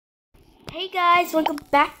Hey guys, welcome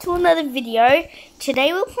back to another video.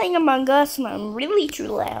 Today we're playing Among Us and I'm really too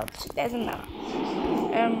loud, so there's enough.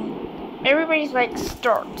 Everybody's like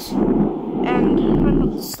start, and I'm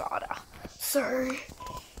not the starter. So,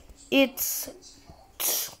 it's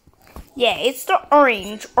the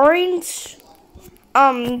orange,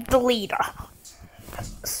 the leader.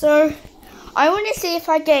 So, I want to see if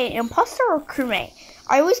I get imposter or crewmate.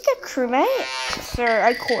 I always get crewmate, so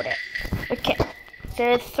I caught it. Okay.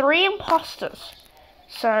 There are 3 imposters.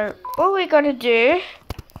 So all we gotta do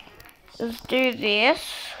is do this.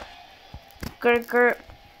 Gotta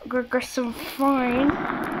go some fine.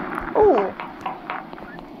 Oh,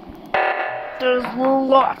 there's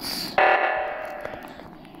lots.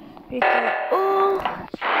 We go. Oh,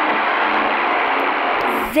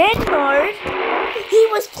 Zen mode. He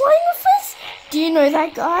was playing with us. Do you know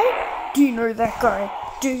that guy? Do you know that guy?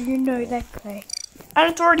 Do you know that guy? And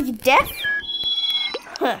it's already death.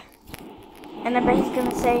 Huh. And I bet he's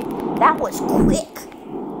gonna say, that was quick.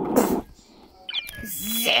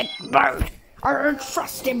 Zen mode. I don't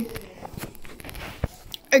trust him.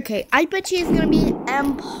 Okay, I bet he's gonna be an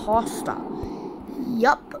imposter.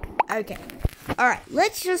 Yup. Okay. Alright,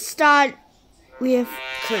 let's just start with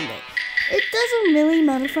crewmate. It doesn't really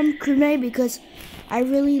matter from crewmate because I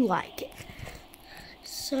really like it.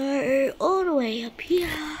 So, all the way up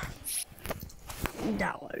here.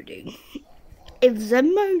 Downloading. If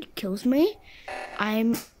Zen mode kills me,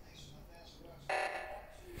 I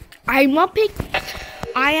am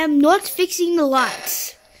not fixing the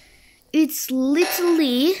lights. It's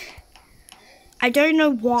literally, I don't know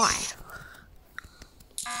why.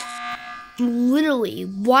 Literally,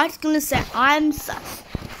 what's gonna say I'm sus,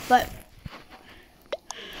 but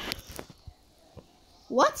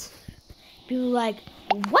what? People are like,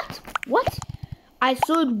 what? What? I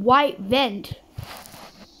saw white vent.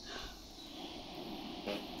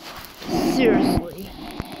 Seriously.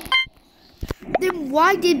 Then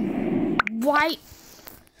why did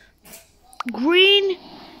green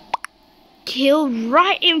kill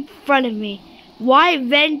right in front of me? Why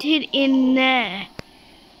vented in there?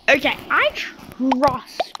 Okay, I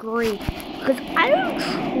trust green because I don't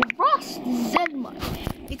trust Zen mode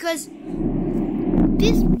because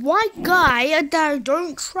this white guy that I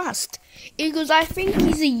don't trust because I think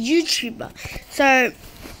he's a YouTuber. So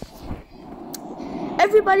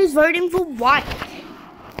everybody's voting for white.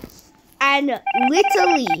 And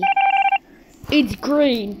literally, it's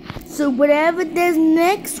green. So whatever there's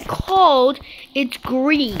next called, it's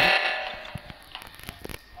green.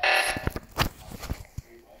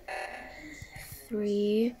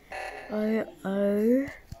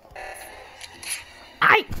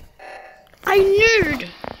 I knew.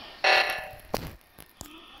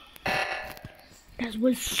 That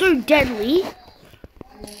was so deadly.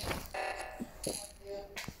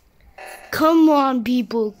 Come on,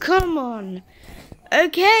 people, come on.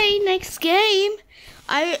 Okay, next game.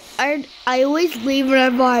 I always leave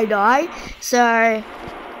whenever I die, so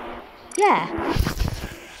yeah.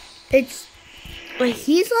 It's but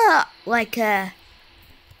he's what do I get?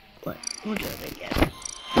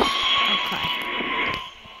 Okay.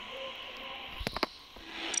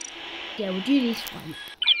 Yeah, we'll do this one.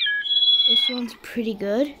 This one's pretty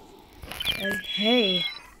good. Okay.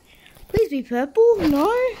 Please be purple.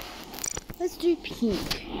 No. Let's do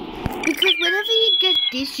pink. Because whenever you get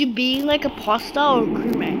this, you're being like a imposter or a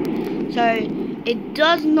crewmate. So, it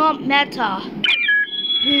does not matter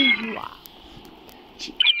who you are.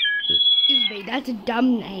 Excuse me, that's a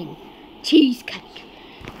dumb name. Cheesecake.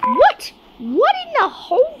 What? What in the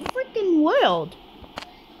whole freaking world?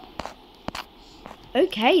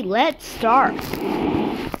 Okay, let's start.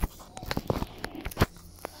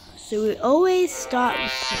 So, we always start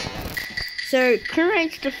with so,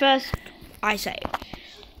 crewmate's the first I say.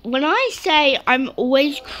 When I say I'm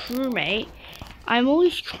always crewmate, I'm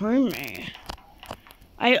always crewmate.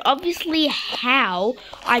 I obviously how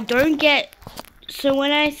I don't get. So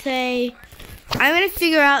when I say I'm gonna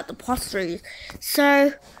figure out the posters.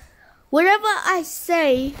 So whatever I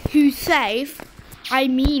say who's safe, I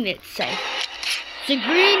mean it's safe. So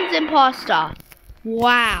green's imposter.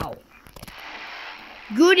 Wow.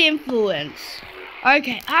 Good influence.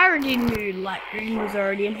 Okay, I already knew light green was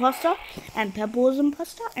already imposter, and purple was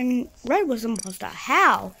imposter, and red was imposter.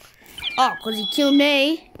 How? Oh, because he killed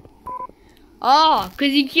me. Oh,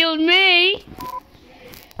 because he killed me.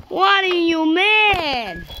 What are you,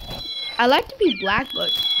 man? I like to be black,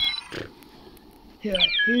 but yeah,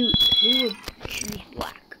 who would choose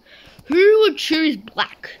black? Who would choose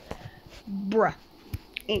black? Bruh.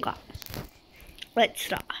 Okay. Let's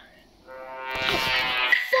start.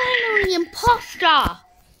 Finally, imposter!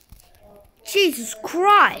 Jesus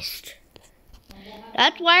Christ!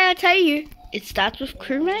 That's why I tell you, it starts with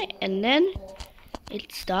crewmate and then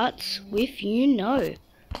it starts with you know.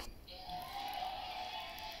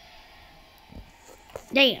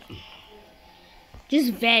 Damn.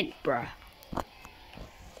 Just vent, bruh.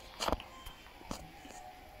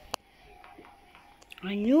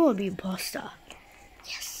 I knew I'd be imposter.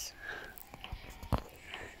 Yes.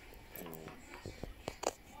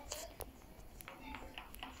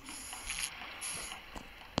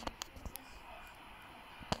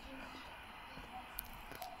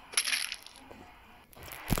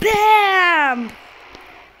 Bam!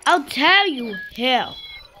 I'll tell you how.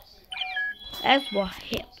 That's what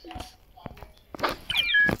happens.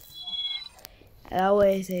 I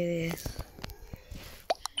always say this.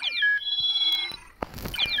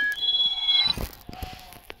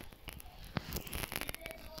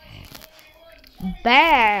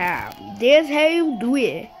 Bam! That's how you do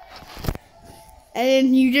it.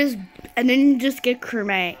 And then you just get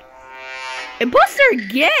crewmate. Imposter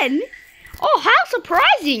again? Oh, how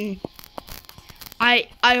surprising! I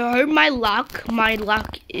hope my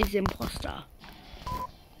luck is imposter.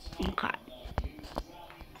 Okay.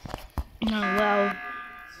 Oh, well,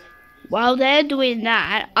 while they're doing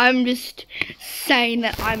that, I'm just saying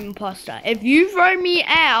that I'm imposter. If you throw me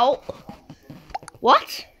out,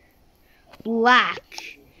 what?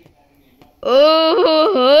 Black.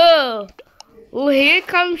 Oh, here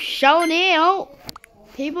comes showing out.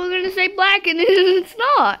 People are gonna say black and it's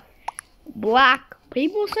not. Black.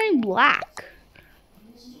 People saying black.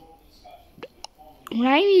 When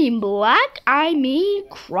I mean black, I mean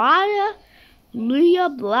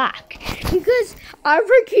Luya Black. Because I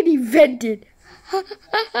freaking invented.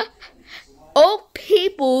 All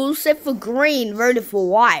people except for green voted for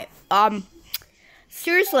white.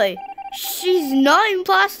 Seriously, she's not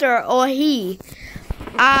imposter or he.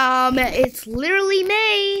 It's literally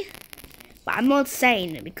me. But I'm not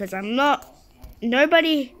saying it because I'm not.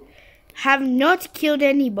 Nobody have not killed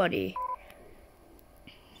anybody.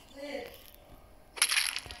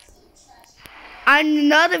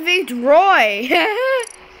 Another victory.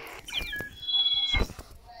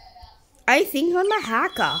 I think I'm a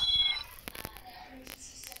hacker.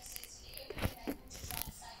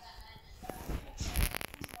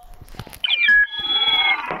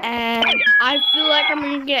 And I feel like I'm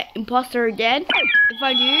gonna get imposter again. If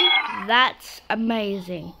I do, that's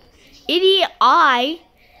amazing. Idiot eye.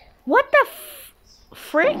 What the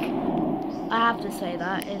frick? I have to say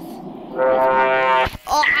that is. Oh, I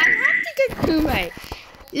have to get crewmate.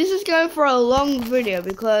 This is going for a long video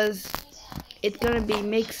because it's gonna be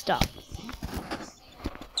mixed up.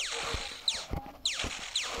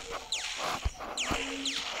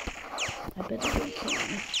 I better get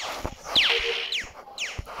crewmate.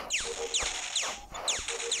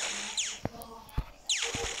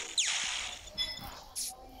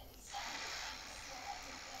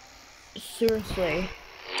 Seriously.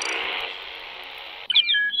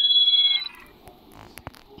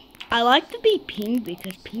 I like to be pink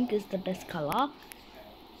because pink is the best color.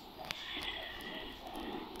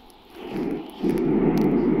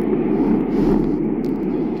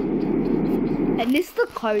 And this is the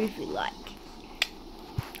cozy like.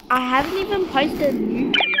 I haven't even posted a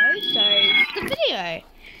new video, so it's the video.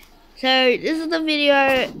 So this is the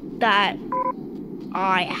video that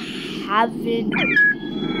I haven't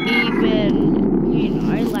even, you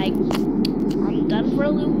know, like I'm done for a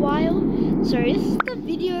little while. So this is the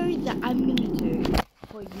video that I'm gonna do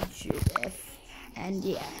for YouTube. And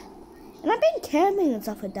yeah. And I've been camping and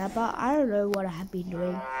stuff like that, but I don't know what I have been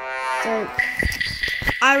doing. So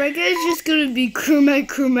I reckon it's just gonna be crewmate,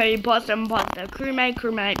 imposter,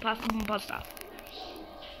 crewmate, imposter.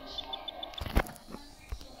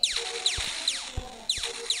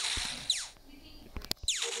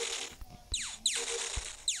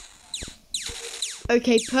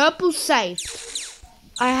 Okay, purple saved.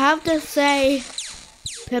 I have to say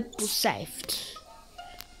purple saved.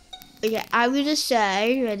 Okay, I'm gonna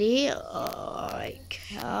say, ready? Oh, I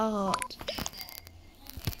can't.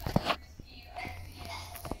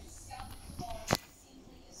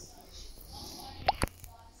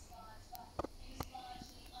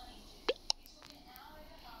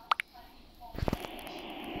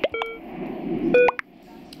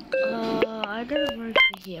 I gotta vote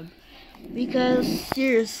for him. Because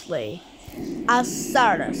seriously,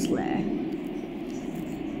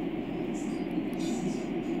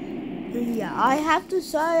 yeah, I have to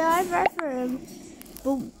say I vote for him.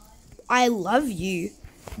 But I love you.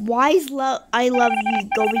 Why is I love you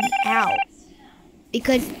going out?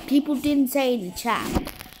 Because people didn't say in the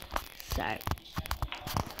chat. So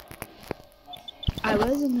I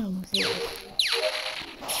wasn't know.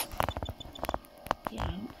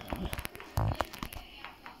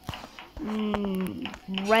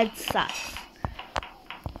 Red sus.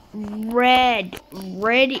 Red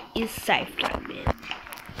is safe, damn it.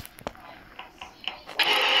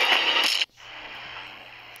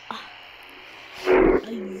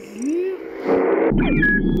 Are you?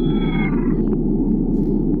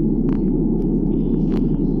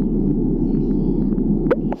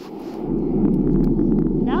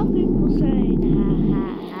 Now people say,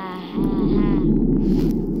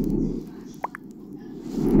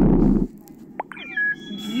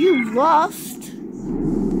 you lost.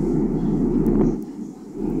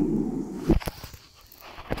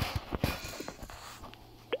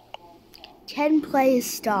 Ten players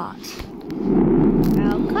start.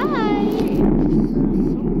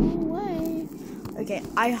 Okay,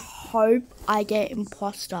 I hope I get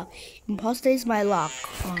imposter. Imposter is my luck.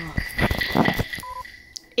 Oh.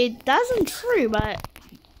 It doesn't true, but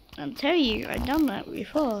I'll tell you, I've done that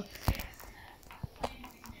before.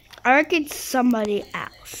 I reckon it's somebody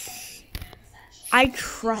else. I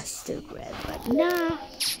trusted Red, but no,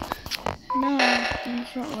 it's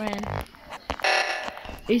not Red.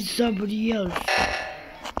 It's somebody else.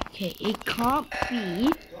 Okay, it can't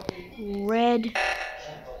be Red.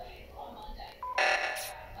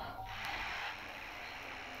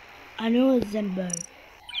 I know it's Zembo.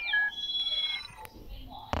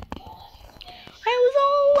 I was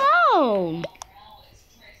all alone.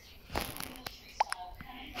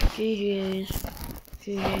 GG's.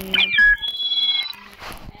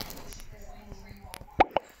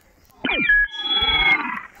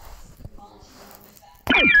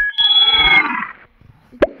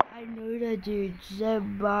 I know that dude,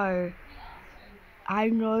 Zembo. I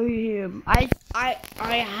know him. I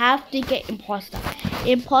have to get imposter.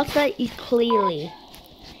 Imposter is clearly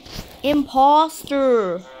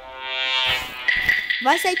imposter. If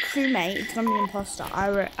I say crewmate, it's gonna be imposter.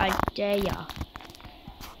 I dare ya.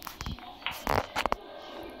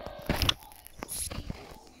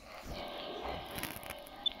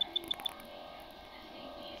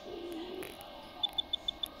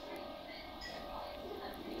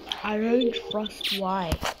 I don't trust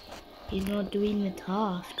why. He's not doing the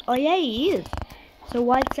task. Oh yeah, he is. So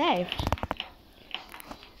why safe?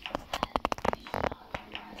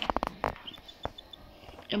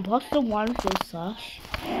 Imposter 1 for sus.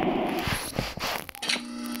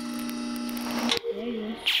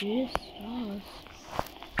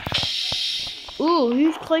 Ooh,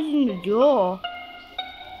 who's closing the door?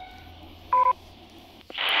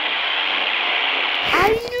 I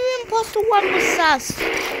knew Imposter 1 was sus.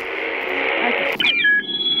 Okay.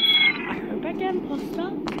 I hope I get imposter.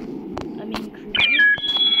 I mean crewmate.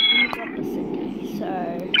 Opposite day. So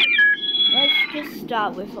let's just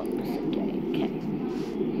start with opposite day. Okay.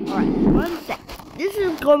 Alright, 1 sec. This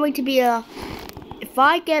is going to be if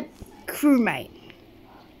I get crewmate.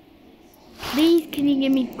 Please can you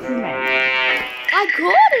give me crewmate? I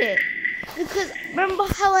got it! Because remember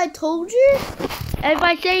how I told you? If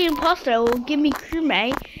I say imposter, it will give me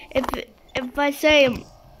crewmate. If I say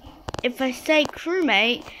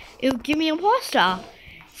crewmate, it will give me imposter.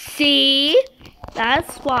 See?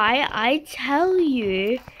 That's why I tell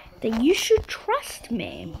you that you should trust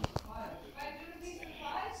me.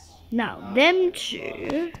 Now, them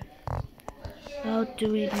two, I'll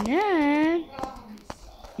do it now.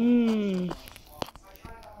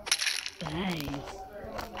 Bang.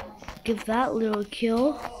 Give that little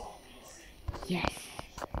kill. Yes.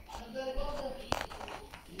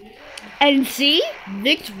 And see?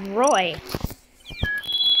 Victroy.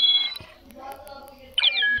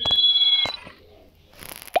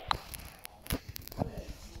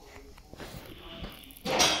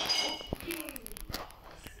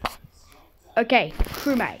 Okay,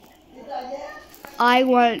 crewmate. I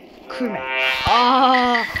want crewmate.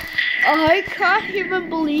 Oh, I can't even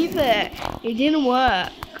believe it. It didn't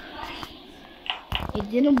work.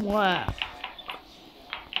 It didn't work.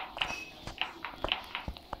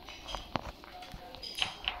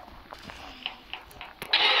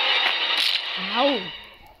 Ow.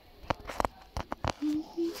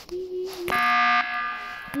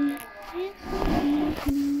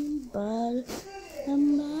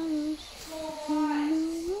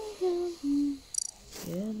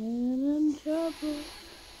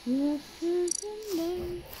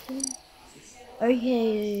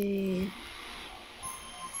 Okay.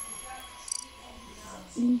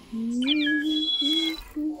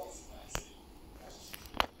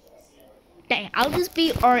 Dang, I'll just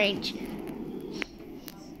be orange.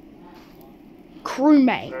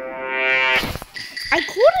 Crewmate. I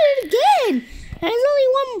caught it again. There's only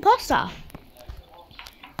one imposter.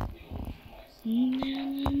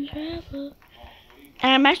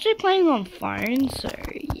 And I'm actually playing on phone, so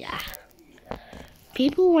yeah.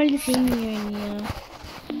 People want to see me in here.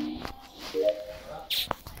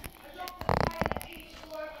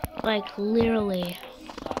 Like, literally.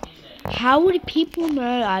 How would people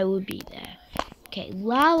know I would be there? Okay,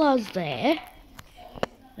 Lala's there.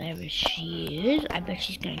 There she is. I bet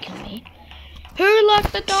she's gonna kill me. Who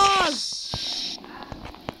locked the doors?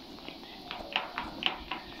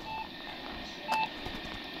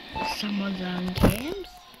 Someone's on cams.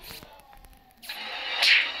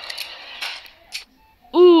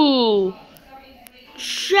 Ooh,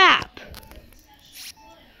 trap.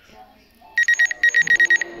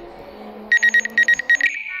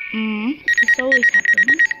 This always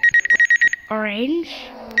happens. Orange.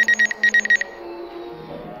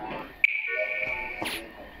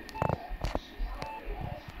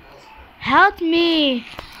 Help me.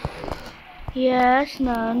 Yes,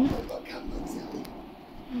 Nan.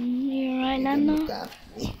 You alright, Nana?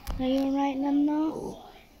 Are you alright, Nana?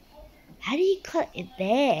 How do you cut it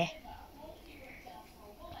there?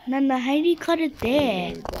 Nana, how do you cut it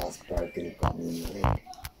there?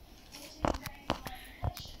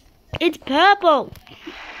 It's purple.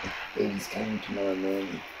 Baby's coming tomorrow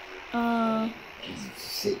morning. He's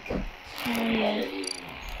sick. Oh yeah.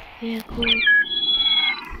 Yeah, cool.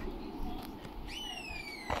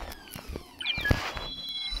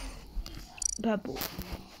 Purple.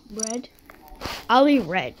 Red. I'll be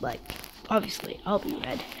red, like, obviously, I'll be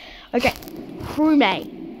red. Okay, crewmate.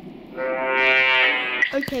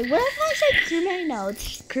 Okay, what if I say crewmate? No,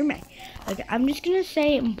 it's crewmate. Okay, I'm just gonna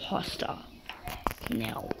say imposter.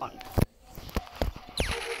 Now on.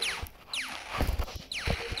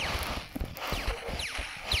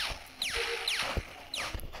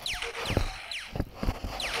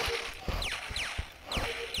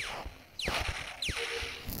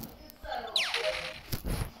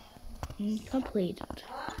 Completed.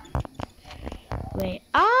 Wait,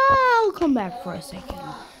 I'll come back for a second.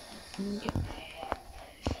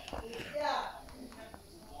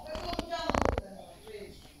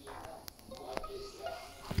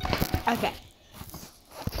 Okay.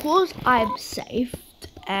 Of course I'm saved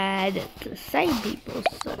and it's the same people,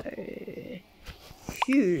 so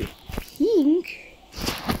phew. Pink?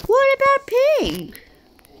 What about pink?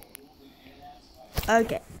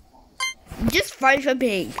 Okay. Just fight for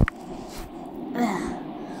pink.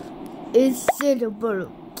 Is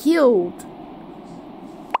Cinderbird killed?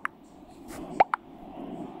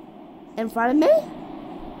 In front of me?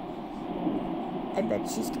 I bet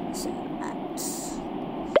she's gonna say that.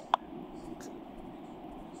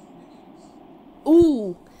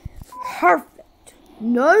 Ooh, perfect.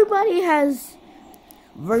 Nobody has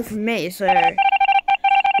voted for me, so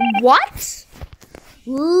what?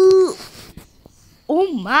 Ooh.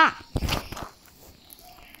 Oh my.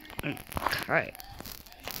 Okay.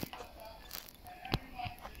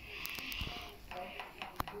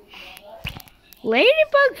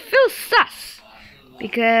 Ladybug feels sus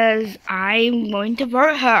because I'm going to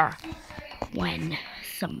vote her when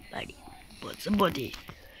somebody puts a body.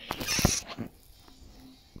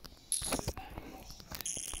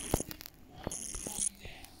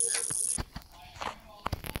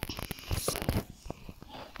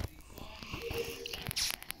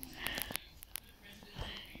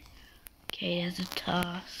 Okay, there's a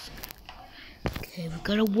task. Okay, we're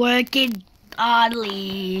gonna work it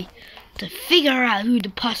hardly to figure out who the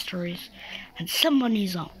imposter is, and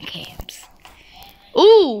somebody's on cams.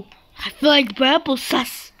 Ooh, I feel like purple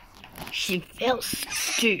sus. She feels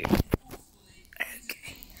sus too.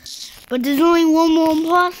 Okay, but there's only one more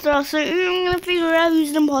imposter, so I'm gonna figure out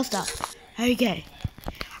who's the imposter. Okay,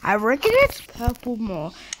 I reckon it's purple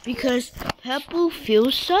more because purple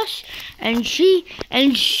feels sus, and she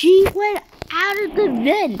went out of the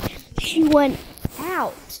vent. She went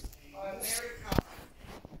out.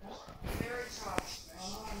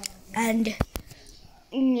 And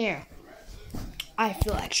yeah, I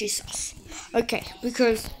feel like she's sus. Okay,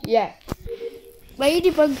 because yeah,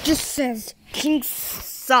 Ladybug just says Pink's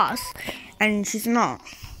sus, and she's not.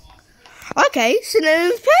 Okay, so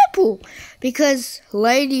then it's purple because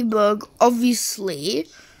Ladybug obviously,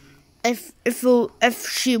 if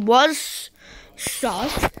she was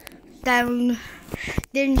sus, then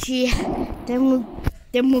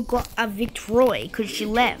we got a victory because she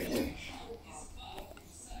left.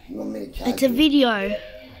 It's a video.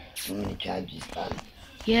 You want me to charge this button?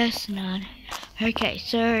 Yes, Nod. Okay,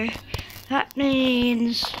 so that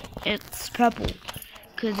means it's purple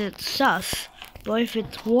because it's sus. But if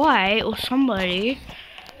it's white or somebody,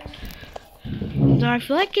 then I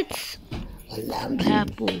feel like it's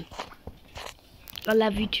purple. I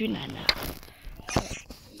love you too, Nana.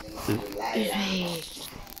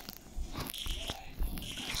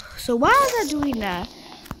 So So while they're doing that,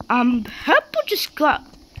 Purple just got.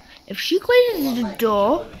 If she closes the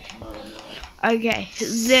door, okay,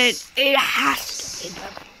 then it has to be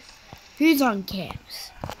Purple. Who's on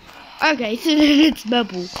cams? Okay, so then it's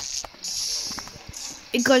Purple.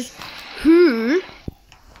 Because who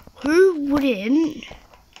wouldn't?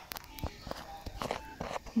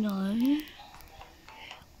 No.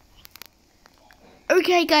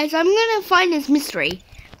 Okay, guys, I'm gonna find this mystery,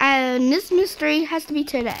 and this mystery has to be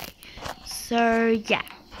today. So yeah.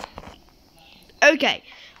 Okay,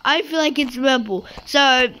 I feel like it's Purple.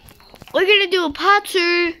 So we're gonna do a part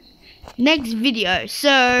 2 next video.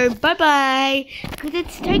 So bye bye, because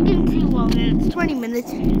it's taken too long and it's 20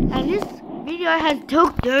 minutes, and this video has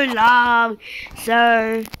took too long.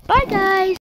 So bye guys.